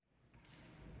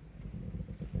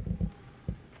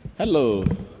Hello.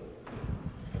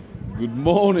 Good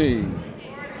morning.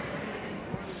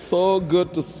 So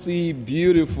good to see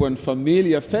beautiful and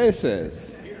familiar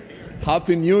faces.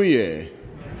 Happy New Year.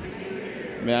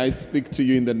 May I speak to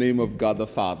you in the name of God the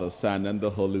Father, Son, and the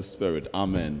Holy Spirit.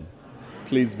 Amen.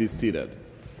 Please be seated.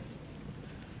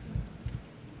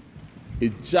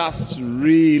 It just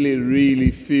really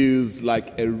feels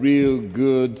like a real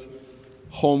good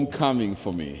homecoming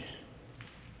for me.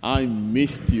 I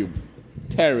missed you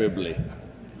terribly.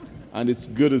 And it's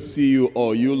good to see you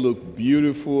all. You look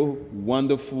beautiful,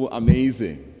 wonderful,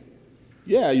 amazing.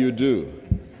 Yeah, you do.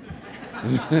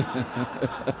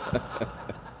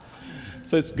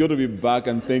 So it's good to be back,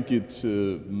 and thank you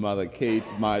to Mother Kate,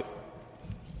 my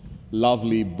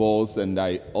lovely boss, and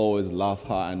I always love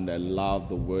her, and I love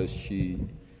the way she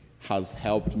has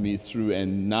helped me through.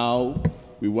 And now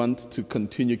we want to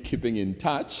continue keeping in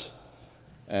touch.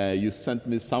 You sent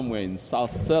me somewhere in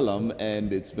South Salem,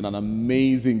 and it's been an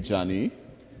amazing journey.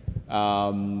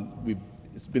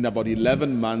 It's been about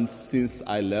 11 months since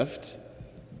I left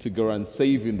to go and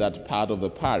save in that part of the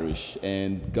parish,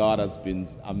 and God has been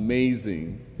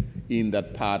amazing in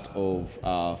that part of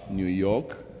New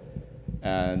York,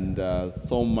 and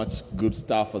so much good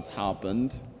stuff has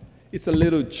happened. It's a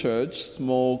little church,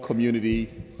 small community.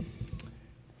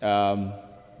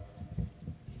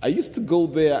 I used to go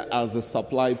there as a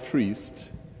supply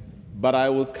priest, but I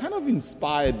was kind of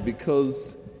inspired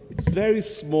because it's very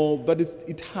small, but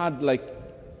it had like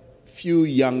few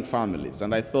young families.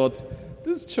 And I thought,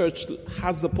 this church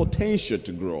has the potential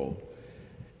to grow.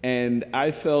 And I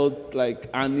felt like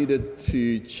I needed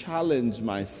to challenge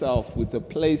myself with a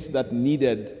place that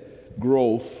needed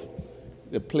growth,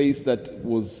 a place that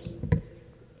was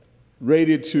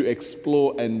ready to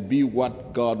explore and be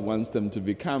what God wants them to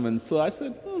become. And so I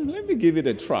said, let me give it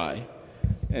a try.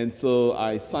 And so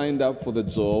I signed up for the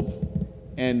job,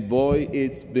 and boy,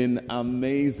 it's been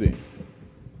amazing.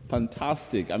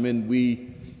 Fantastic. I mean,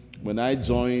 when I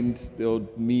joined, they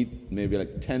would meet maybe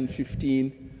like 10,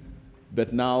 15,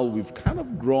 but now we've kind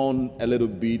of grown a little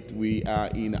bit. We are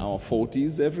in our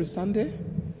 40s every Sunday.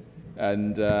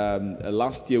 And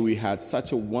last year we had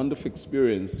such a wonderful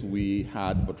experience. We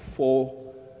had about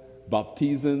 4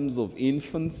 baptisms of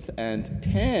infants and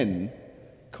 10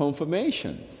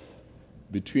 confirmations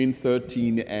between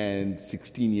 13 and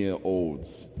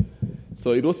 16-year-olds.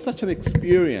 So it was such an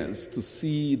experience to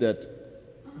see that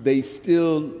they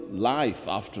still life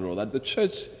after all, that the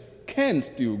church can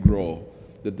still grow,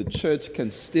 that the church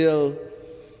can still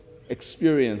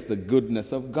experience the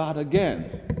goodness of God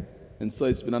again. And so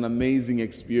it's been an amazing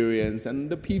experience, and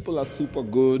the people are super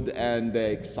good, and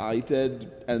they're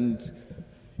excited, and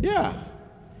yeah,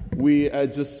 we are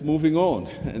just moving on.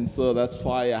 And so that's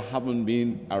why I haven't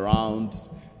been around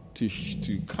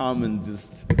to come and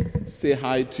just say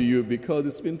hi to you, because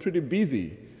it's been pretty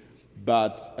busy.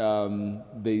 But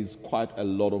there's quite a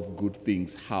lot of good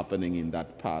things happening in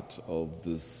that part of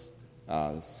this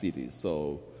city.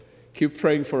 So keep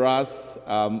praying for us.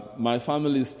 My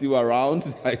family is still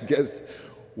around. I guess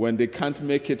when they can't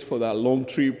make it for that long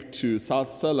trip to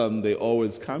South Salem, they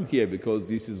always come here because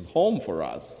this is home for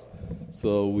us.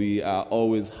 So we are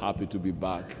always happy to be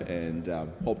back, and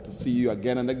hope to see you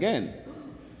again and again.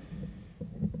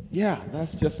 Yeah,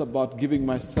 that's just about giving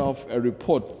myself a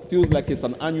report. Feels like it's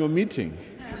an annual meeting.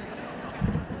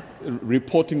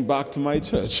 Reporting back to my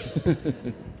church.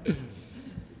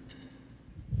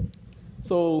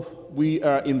 So we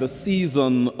are in the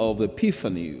season of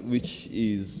Epiphany, which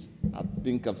is, I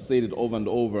think I've said it over and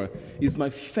over, is my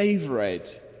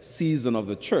favorite season of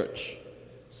the church.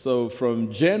 So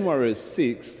from January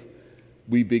 6th,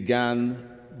 we began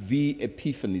the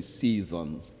Epiphany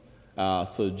season.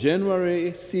 So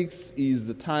January 6th is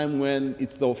the time when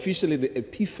it's officially the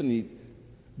Epiphany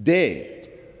Day.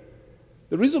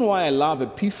 The reason why I love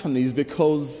Epiphany is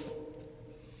because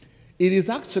it is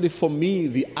actually, for me,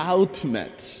 the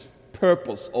ultimate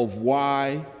purpose of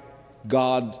why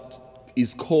God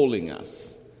is calling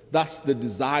us. That's the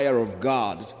desire of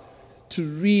God, to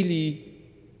really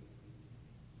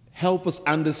help us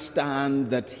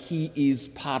understand that He is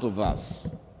part of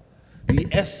us. The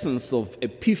essence of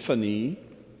Epiphany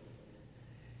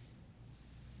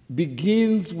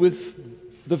begins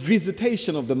with the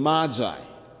visitation of the Magi.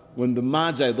 When the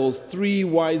Magi, those 3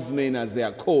 wise men as they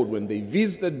are called, when they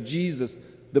visited Jesus,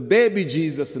 the baby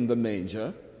Jesus in the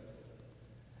manger,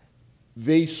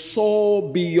 they saw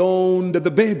beyond the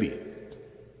baby.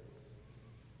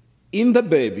 In the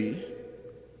baby,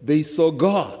 they saw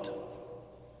God.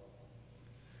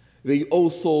 They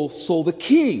also saw the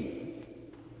King.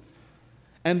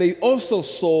 And they also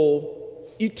saw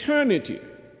eternity.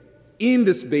 in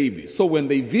this baby. So when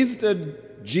they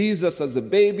visited Jesus as a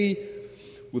baby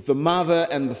with the mother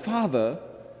and the father,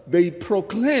 they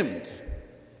proclaimed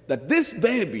that this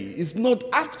baby is not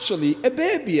actually a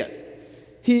baby yet.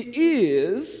 He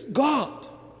is God.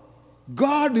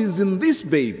 God is in this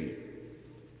baby.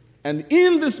 And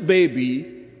in this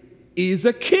baby is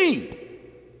a king.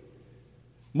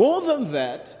 More than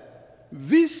that,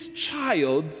 this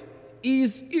child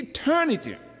is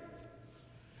eternity.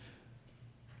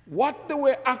 What they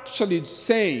were actually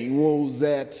saying was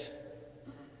that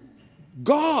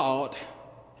God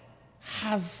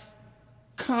has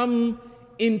come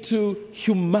into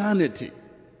humanity.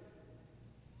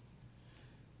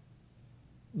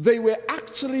 They were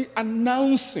actually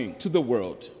announcing to the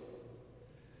world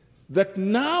that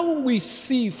now we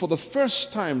see for the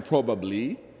first time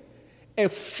probably a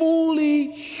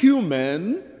fully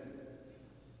human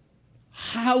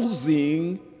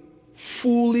housing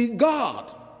fully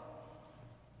God.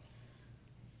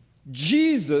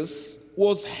 Jesus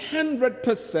was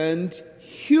 100%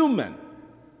 human,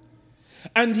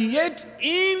 and yet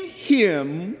in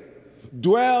him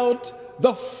dwelt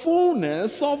the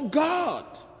fullness of God.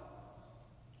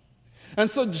 And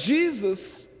so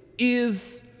Jesus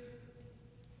is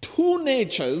two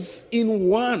natures in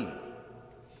one.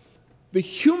 The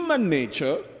human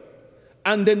nature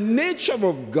and the nature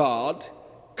of God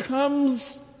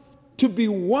comes to be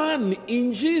one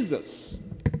in Jesus.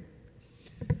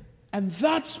 And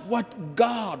that's what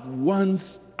God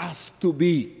wants us to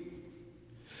be.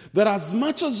 That as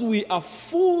much as we are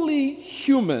fully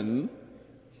human,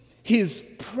 his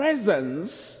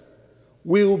presence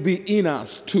will be in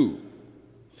us too.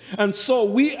 And so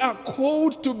we are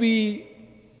called to be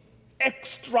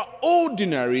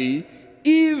extraordinary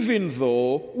even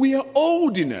though we are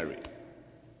ordinary.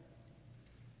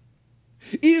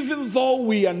 Even though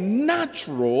we are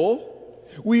natural,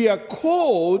 we are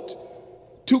called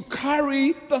to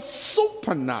carry the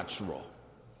supernatural.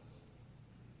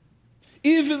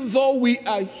 Even though we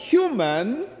are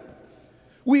human,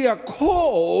 we are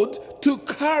called to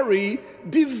carry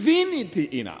divinity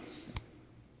in us.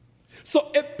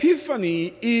 So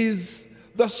Epiphany is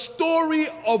the story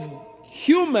of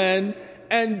human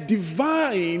and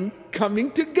divine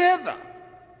coming together.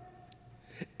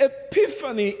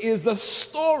 Epiphany is a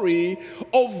story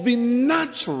of the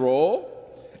natural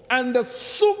and the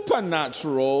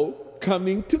supernatural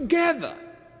coming together.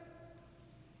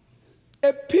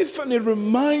 Epiphany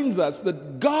reminds us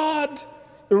that God,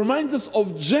 it reminds us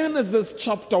of Genesis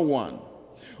chapter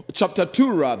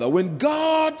 2 rather, when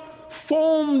God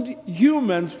formed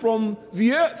humans from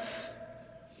the earth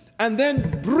and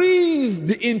then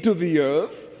breathed into the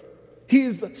earth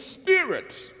his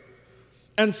spirit.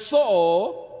 And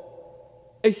so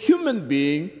a human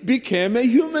being became a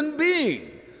human being.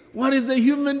 What is a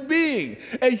human being?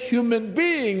 A human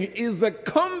being is a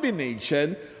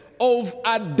combination of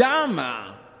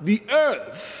Adama, the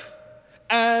earth,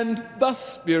 and the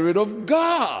Spirit of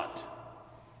God.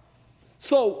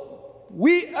 So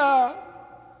we are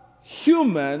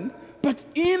human, but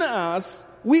in us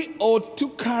we ought to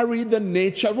carry the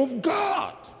nature of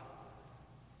God.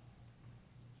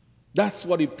 That's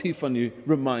what Epiphany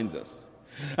reminds us.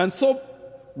 And so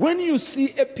when you see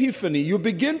Epiphany, you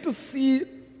begin to see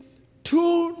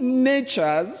two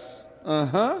natures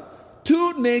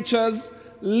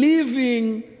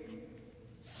living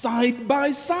side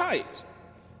by side.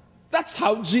 That's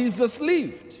how Jesus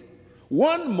lived.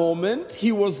 One moment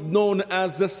he was known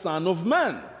as the Son of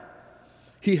Man.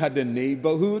 He had a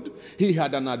neighborhood, he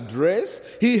had an address,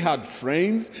 he had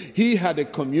friends, he had a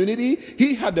community,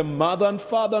 he had a mother and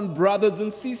father and brothers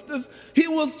and sisters. He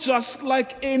was just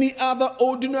like any other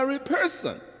ordinary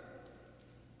person.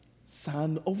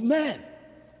 Son of Man.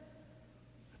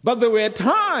 But there were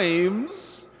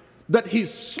times that he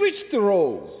switched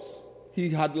roles. He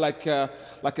had like a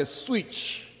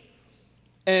switch,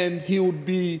 and he would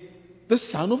be the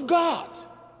Son of God.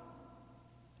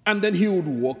 And then he would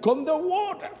walk on the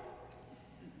water.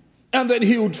 And then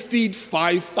he would feed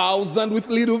 5,000 with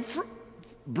little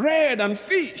bread and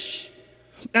fish.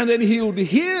 And then he would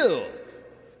heal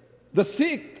the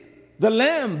sick, the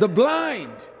lame, the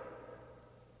blind.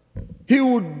 He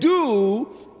would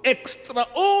do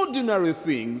extraordinary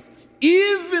things,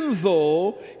 even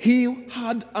though he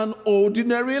had an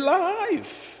ordinary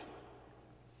life.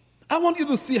 I want you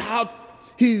to see how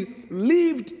he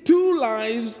lived two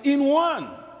lives in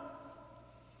one.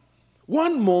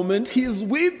 One moment he's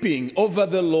weeping over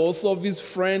the loss of his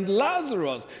friend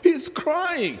Lazarus. He's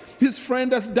crying. His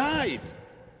friend has died.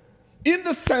 In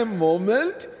the same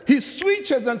moment, he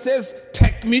switches and says,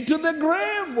 "Take me to the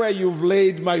grave where you've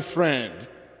laid my friend."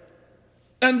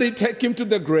 and they take him to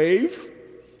the grave,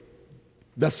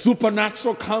 the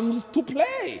supernatural comes to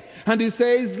play. And he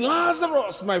says,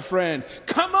 Lazarus, my friend,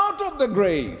 come out of the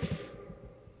grave.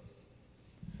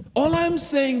 All I'm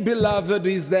saying, beloved,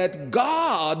 is that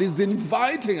God is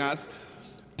inviting us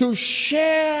to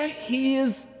share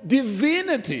his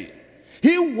divinity.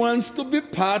 He wants to be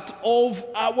part of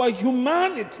our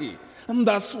humanity. And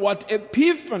that's what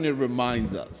Epiphany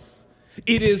reminds us.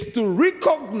 It is to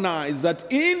recognize that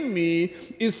in me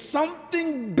is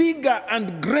something bigger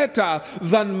and greater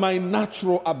than my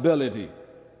natural ability.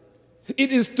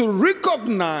 It is to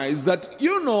recognize that,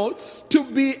 to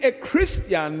be a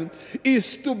Christian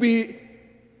is to be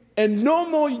a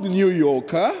normal New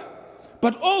Yorker,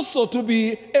 but also to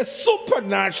be a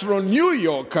supernatural New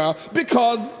Yorker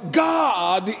because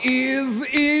God is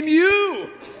in you.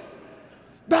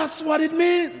 That's what it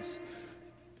means.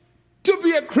 To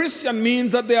be a Christian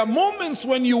means that there are moments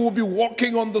when you will be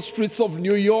walking on the streets of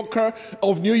New York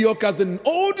as an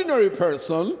ordinary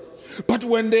person, but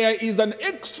when there is an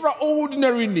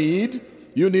extraordinary need,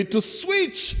 you need to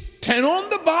switch, turn on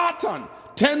the button,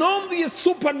 turn on the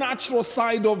supernatural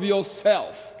side of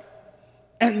yourself,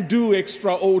 and do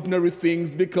extraordinary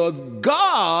things because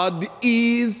God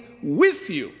is with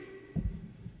you.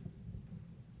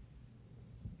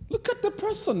 Look at the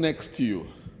person next to you.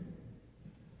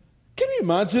 Can you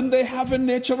imagine they have a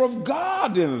nature of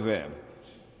God in them?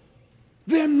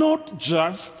 They're not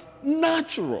just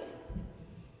natural.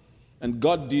 And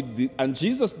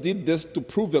Jesus did this to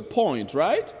prove a point,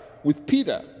 right? With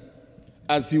Peter.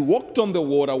 As he walked on the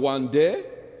water one day,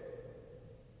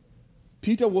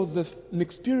 Peter was an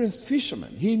experienced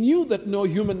fisherman. He knew that no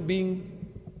human being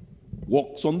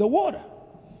walks on the water.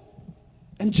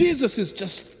 And Jesus is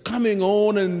just coming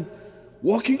on and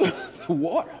walking on the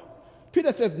water.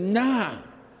 Peter says, nah,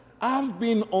 I've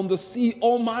been on the sea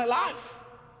all my life.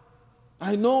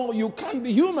 I know you can't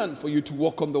be human for you to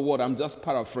walk on the water. I'm just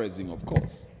paraphrasing, of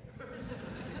course.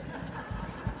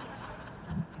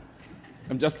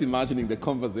 I'm just imagining the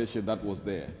conversation that was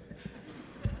there.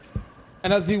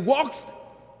 And as he walks,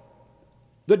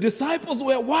 the disciples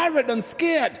were worried and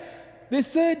scared. They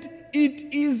said,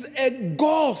 it is a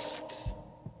ghost.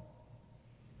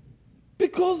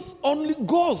 Because only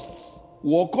ghosts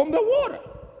walk on the water,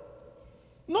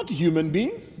 not human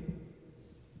beings.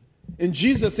 And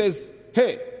Jesus says,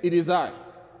 hey, it is I.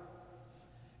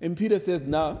 And Peter says,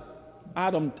 no,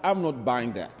 I'm not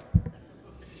buying that.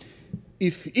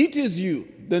 If it is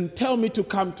you, then tell me to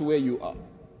come to where you are.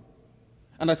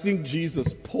 And I think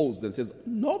Jesus paused and says,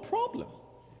 no problem.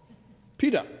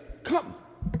 Peter, come.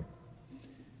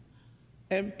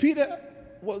 And Peter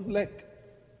was like,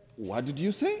 what did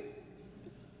you say?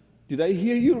 Did I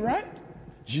hear you right?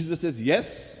 Jesus says,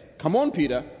 yes, come on,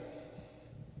 Peter.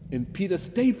 And Peter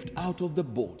stepped out of the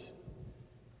boat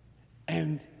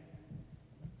and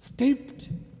stepped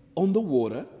on the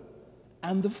water,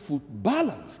 and the foot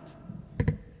balanced.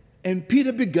 And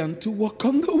Peter began to walk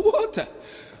on the water.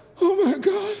 Oh my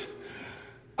God,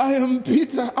 I am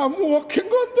Peter. I'm walking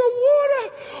on the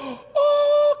water.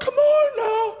 Oh, come on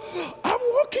now. I'm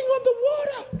walking on the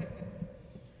water.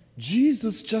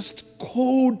 Jesus just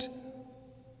called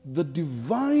the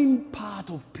divine part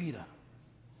of Peter.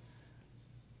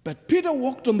 But Peter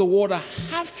walked on the water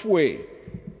halfway.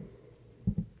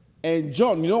 And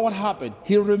John, you know what happened?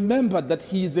 He remembered that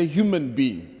he is a human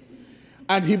being.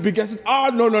 And he began to say,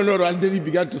 no. And then he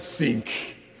began to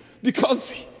sink.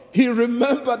 Because he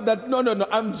remembered that, no,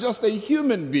 I'm just a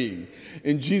human being.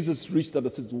 And Jesus reached out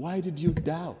and says, why did you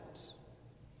doubt?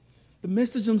 The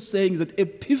message I'm saying is that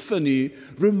Epiphany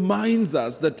reminds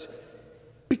us that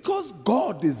because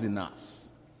God is in us,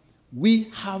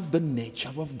 we have the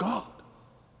nature of God.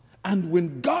 And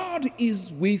when God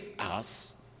is with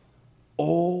us,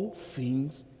 all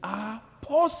things are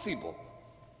possible.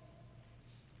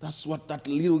 That's what that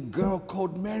little girl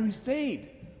called Mary said.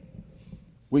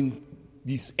 When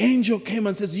this angel came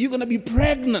and says, you're going to be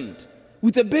pregnant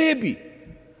with a baby.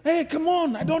 Hey, come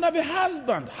on, I don't have a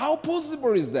husband. How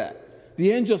possible is that?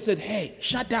 The angel said, hey,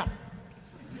 shut up.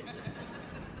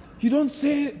 You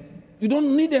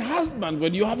don't need a husband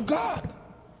when you have God.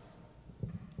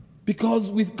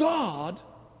 Because with God,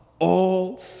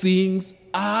 all things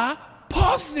are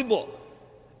possible.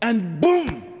 And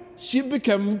boom, she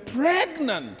became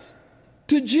pregnant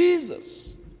to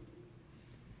Jesus.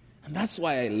 And that's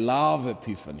why I love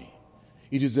Epiphany.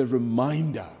 It is a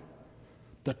reminder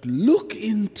that look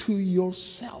into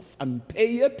yourself and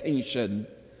pay attention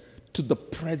to the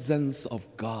presence of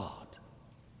God.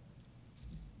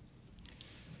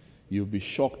 You'll be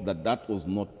shocked that that was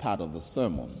not part of the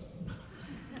sermon.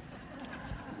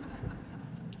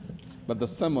 but the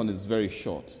sermon is very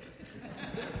short.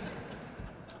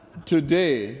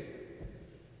 Today,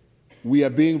 we are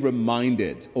being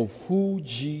reminded of who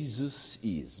Jesus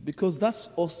is, because that's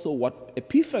also what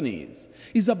Epiphany is.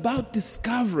 It's about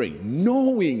discovering,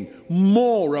 knowing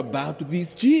more about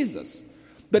this Jesus.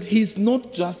 That he's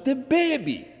not just a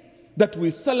baby that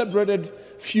we celebrated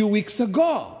a few weeks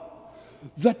ago.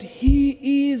 That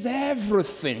he is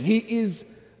everything. He is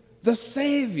the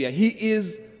Savior. He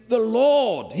is the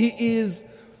Lord. He is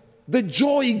the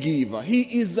joy giver.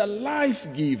 He is a life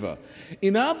giver.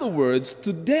 In other words,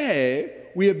 today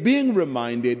we are being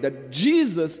reminded that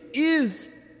Jesus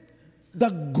is the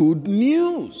good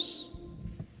news.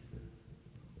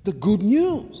 The good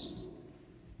news.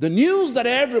 The news that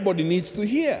everybody needs to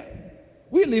hear.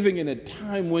 We're living in a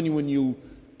time when you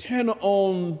turn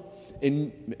on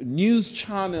news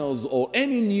channels or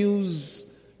any news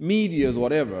medias,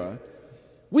 whatever,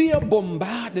 we are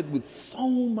bombarded with so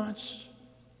much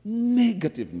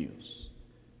negative news.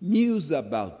 News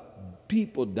about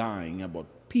people dying,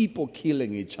 about people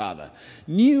killing each other.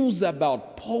 News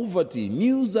about poverty.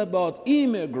 News about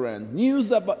immigrants.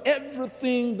 News about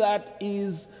everything that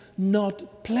is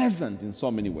not pleasant in so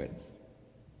many ways.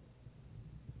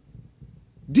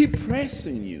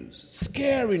 Depressing news.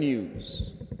 Scary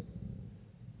news.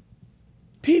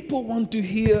 People want to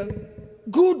hear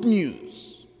good news.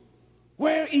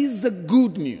 Where is the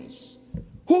good news?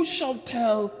 Who shall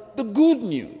tell the good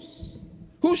news?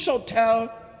 Who shall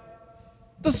tell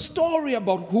the story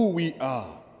about who we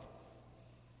are?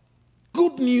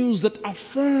 Good news that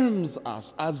affirms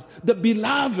us as the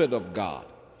beloved of God.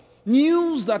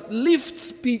 News that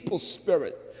lifts people's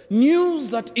spirit.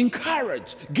 News that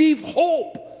encourages, gives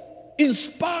hope,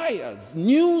 inspires.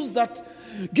 News that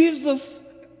gives us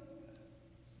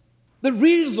the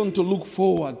reason to look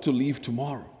forward to live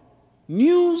tomorrow.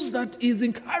 News that is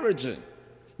encouraging.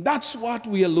 That's what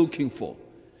we are looking for.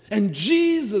 And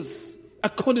Jesus,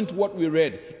 according to what we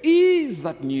read, is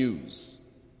that news.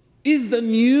 Is the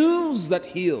news that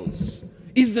heals.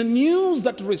 Is the news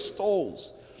that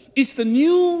restores. It's the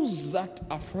news that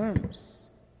affirms.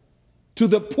 To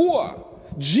the poor,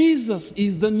 Jesus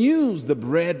is the news, the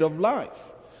bread of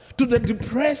life. To the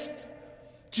depressed,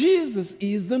 Jesus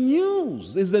is the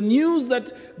news. Is the news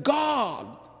that God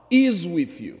is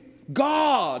with you.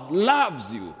 God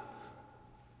loves you.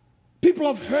 People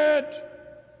have heard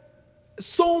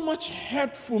so much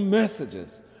hurtful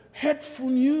messages, hurtful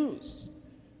news.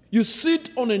 You sit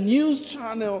on a news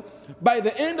channel, by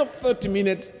the end of 30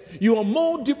 minutes, you are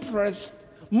more depressed,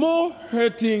 more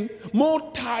hurting, more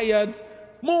tired,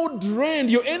 more drained.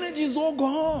 Your energy is all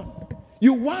gone.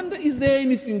 You wonder, is there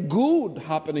anything good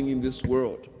happening in this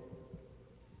world?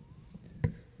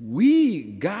 We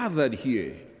gathered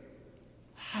here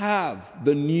have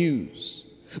the news.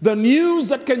 The news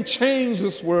that can change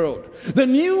this world. The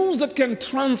news that can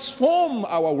transform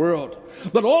our world.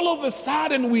 That all of a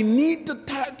sudden we need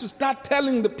to start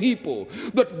telling the people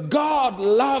that God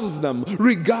loves them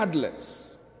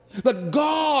regardless. That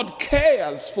God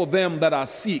cares for them that are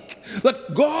sick.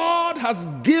 That God has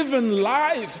given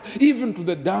life even to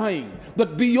the dying.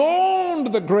 That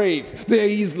beyond the grave there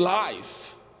is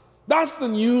life. That's the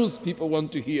news people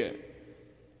want to hear.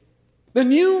 The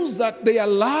news that they are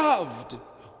loved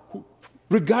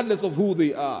regardless of who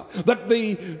they are.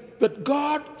 That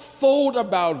God thought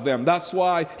about them. That's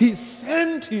why he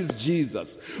sent his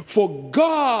Jesus. For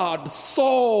God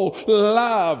so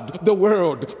loved the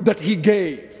world that he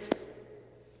gave.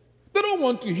 They don't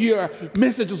want to hear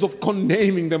messages of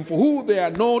condemning them for who they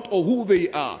are not or who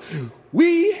they are.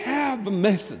 We have the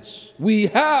message. We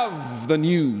have the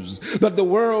news that the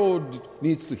world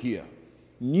needs to hear.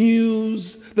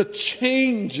 News that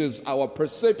changes our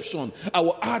perception,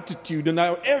 our attitude, and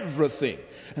our everything.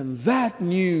 And that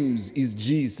news is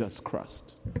Jesus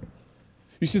Christ.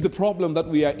 You see, the problem that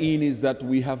we are in is that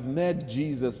we have made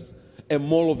Jesus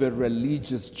more of a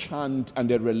religious chant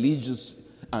and a religious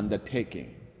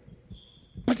undertaking.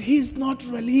 But he's not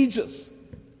religious.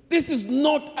 This is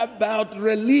not about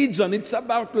religion. It's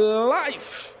about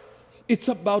life. It's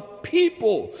about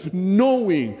people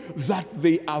knowing that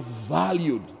they are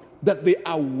valued, that they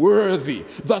are worthy.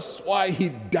 That's why he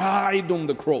died on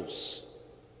the cross.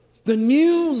 The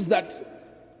news that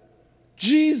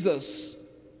Jesus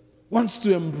wants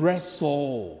to embrace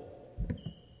all.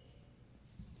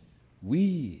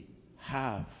 We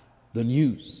have the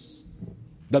news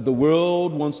that the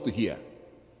world wants to hear.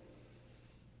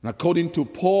 And according to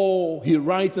Paul, he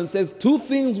writes and says 2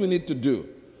 things we need to do.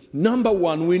 Number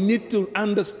 1, we need to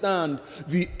understand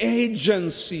the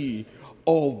agency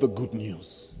of the good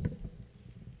news.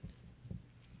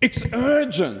 It's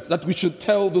urgent that we should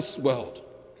tell this world.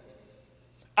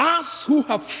 Us who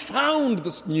have found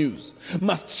this news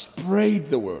must spread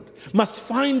the word, must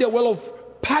find a way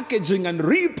of packaging and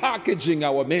repackaging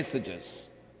our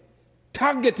messages,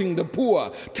 targeting the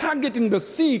poor, targeting the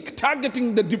sick,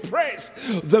 targeting the depressed,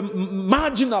 the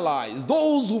marginalized,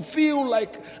 those who feel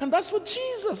like, and that's what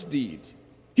Jesus did.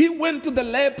 He went to the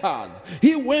lepers,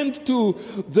 he went to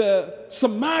the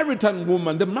Samaritan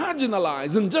woman, the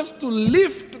marginalized, and just to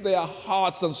lift their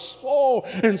hearts and soul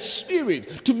and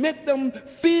spirit, to make them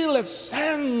feel a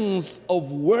sense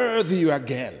of worthy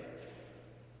again.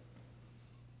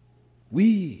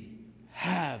 We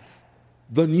have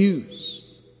the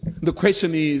news. The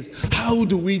question is, how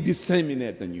do we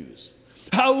disseminate the news?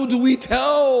 How do we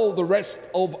tell the rest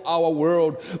of our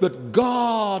world that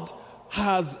God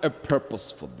has a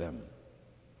purpose for them?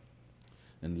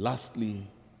 And lastly,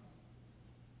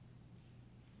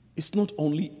 it's not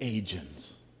only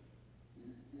agents,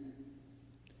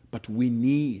 but we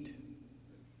need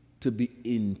to be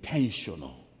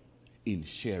intentional in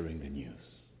sharing the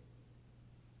news.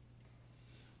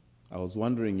 I was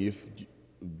wondering if,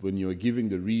 when you were giving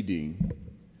the reading,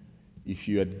 if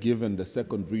you had given the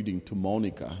second reading to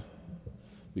Monica,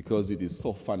 because it is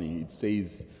so funny. It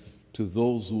says, to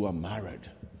those who are married,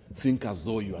 think as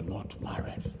though you are not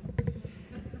married.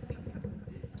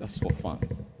 Just for fun.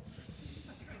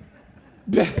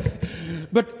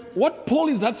 But what Paul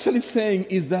is actually saying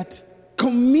is that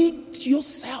commit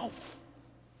yourself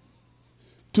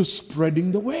to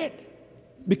spreading the word,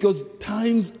 because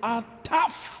times are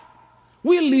tough.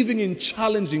 We're living in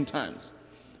challenging times.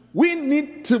 We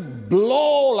need to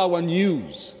blow our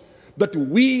news that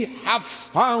we have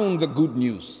found the good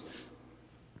news.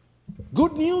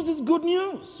 Good news is good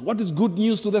news. What is good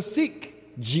news to the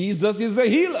sick? Jesus is a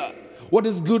healer. What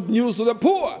is good news to the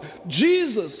poor?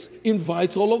 Jesus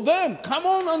invites all of them. Come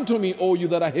on unto me, all you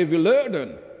that are heavy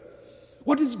laden.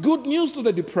 What is good news to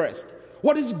the depressed?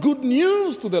 What is good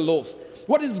news to the lost?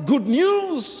 What is good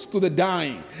news to the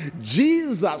dying?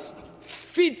 Jesus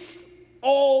fits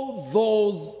all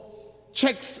those,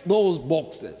 checks those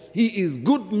boxes. He is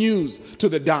good news to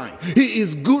the dying. He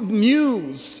is good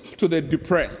news to the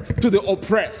depressed, to the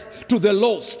oppressed, to the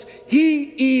lost.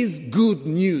 He is good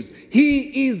news.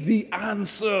 He is the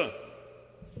answer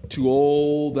to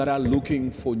all that are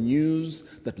looking for news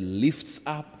that lifts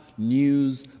up,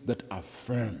 news that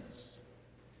affirms.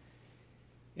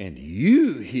 And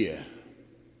you here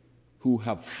who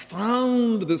have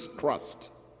found this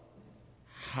crust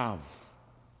have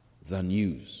the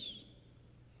news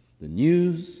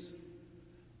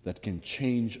that can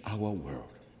change our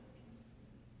world.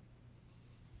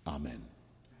 Amen.